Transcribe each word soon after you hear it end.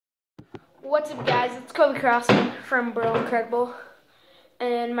What's up, guys? It's Kobe Crossman from Bro Incredible,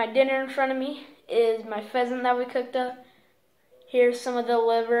 and my dinner in front of me is my pheasant that we cooked up. Here's some of the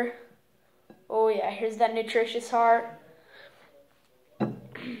liver. Oh yeah, here's that nutritious heart.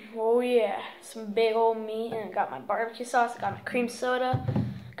 Oh yeah, some big old meat, and I got my barbecue sauce, I got my cream soda,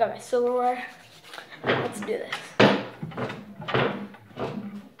 got my silverware. Let's do this.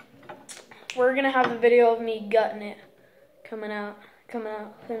 We're gonna have a video of me gutting it, coming out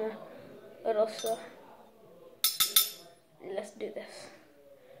in a little stuff. Let's do this.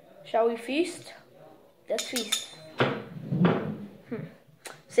 Shall we feast? Let's feast.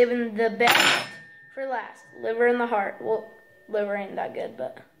 Saving the best for last. Liver and the heart. Well, liver ain't that good,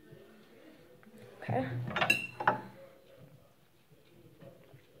 but okay.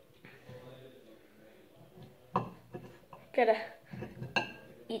 Gotta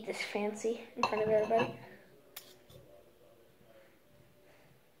eat this fancy in front of everybody.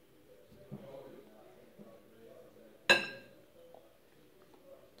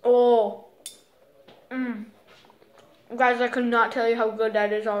 Oh. Guys, I could not tell you how good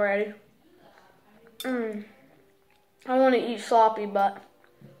that is already. I want to eat sloppy, but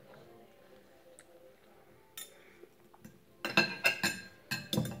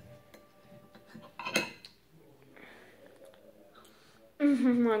oh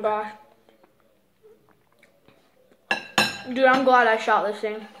my gosh. Dude, I'm glad I shot this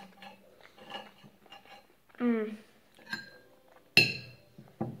thing.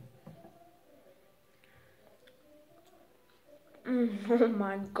 Oh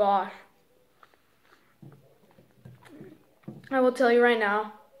my gosh. I will tell you right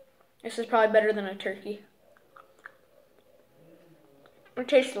now, this is probably better than a turkey. It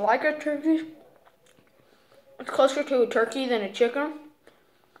tastes like a turkey. It's closer to a turkey than a chicken,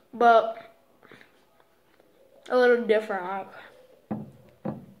 but a little different.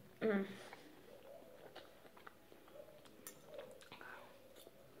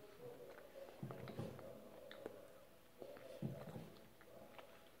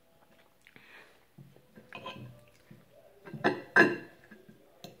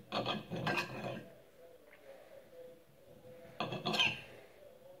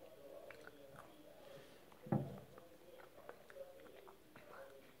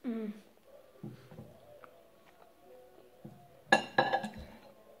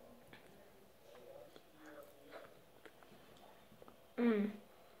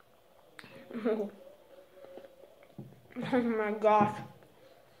 Oh my gosh.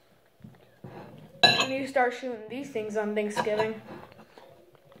 I need to start shooting these things on Thanksgiving.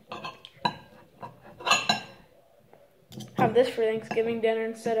 Have this for Thanksgiving dinner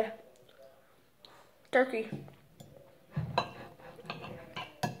instead of turkey.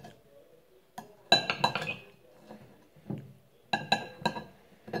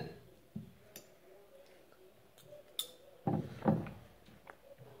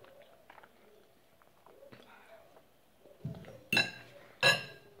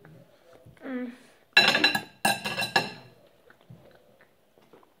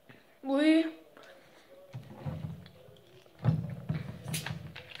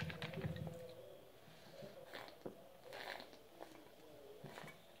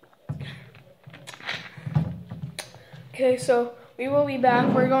 Okay, so we will be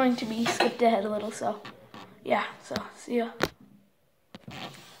back. We're going to be skipped ahead a little, so yeah, so see ya.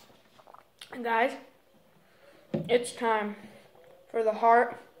 And guys, it's time for the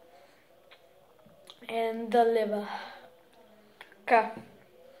heart and the liver. Okay.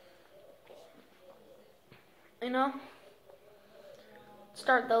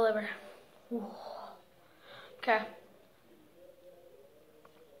 Start the liver. Ooh. Okay.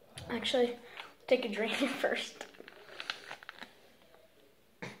 Actually, take a drink first.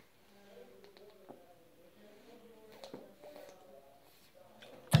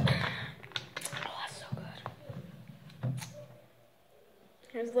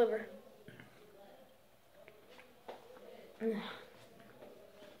 Here's liver.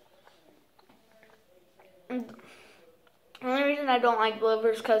 The only reason I don't like liver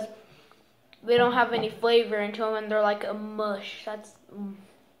is because they don't have any flavor into them and they're like a mush. That's...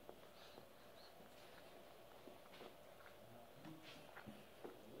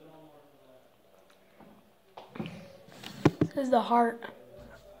 This is the heart.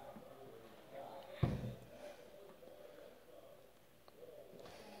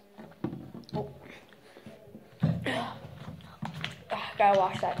 Gotta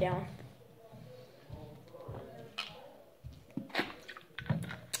wash that down.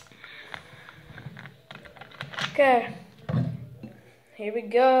 Okay. Here we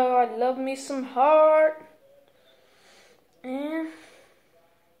go. I love me some heart. And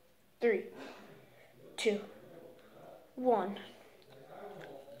 3, 2, 1.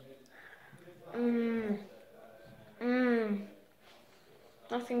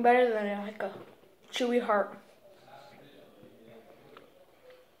 Nothing better than like a chewy heart.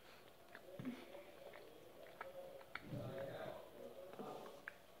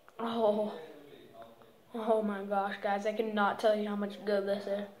 Oh my gosh, guys, I cannot tell you how much good this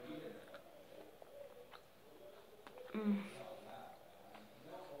is.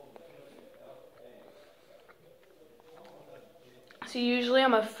 So usually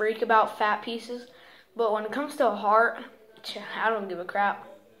I'm a freak about fat pieces, but when it comes to a heart, I don't give a crap.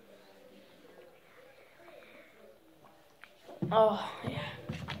 Oh, yeah.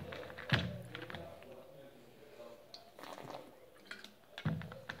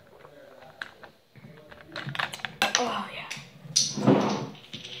 Oh, yeah.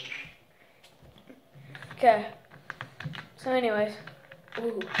 Okay. So anyways,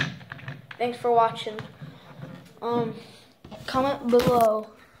 thanks for watching. Comment below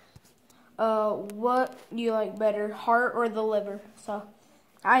what you like better, heart or the liver. So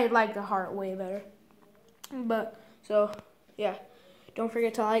I like the heart way better. But so yeah, don't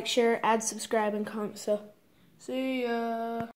forget to like, share, add, subscribe, and comment. So see ya.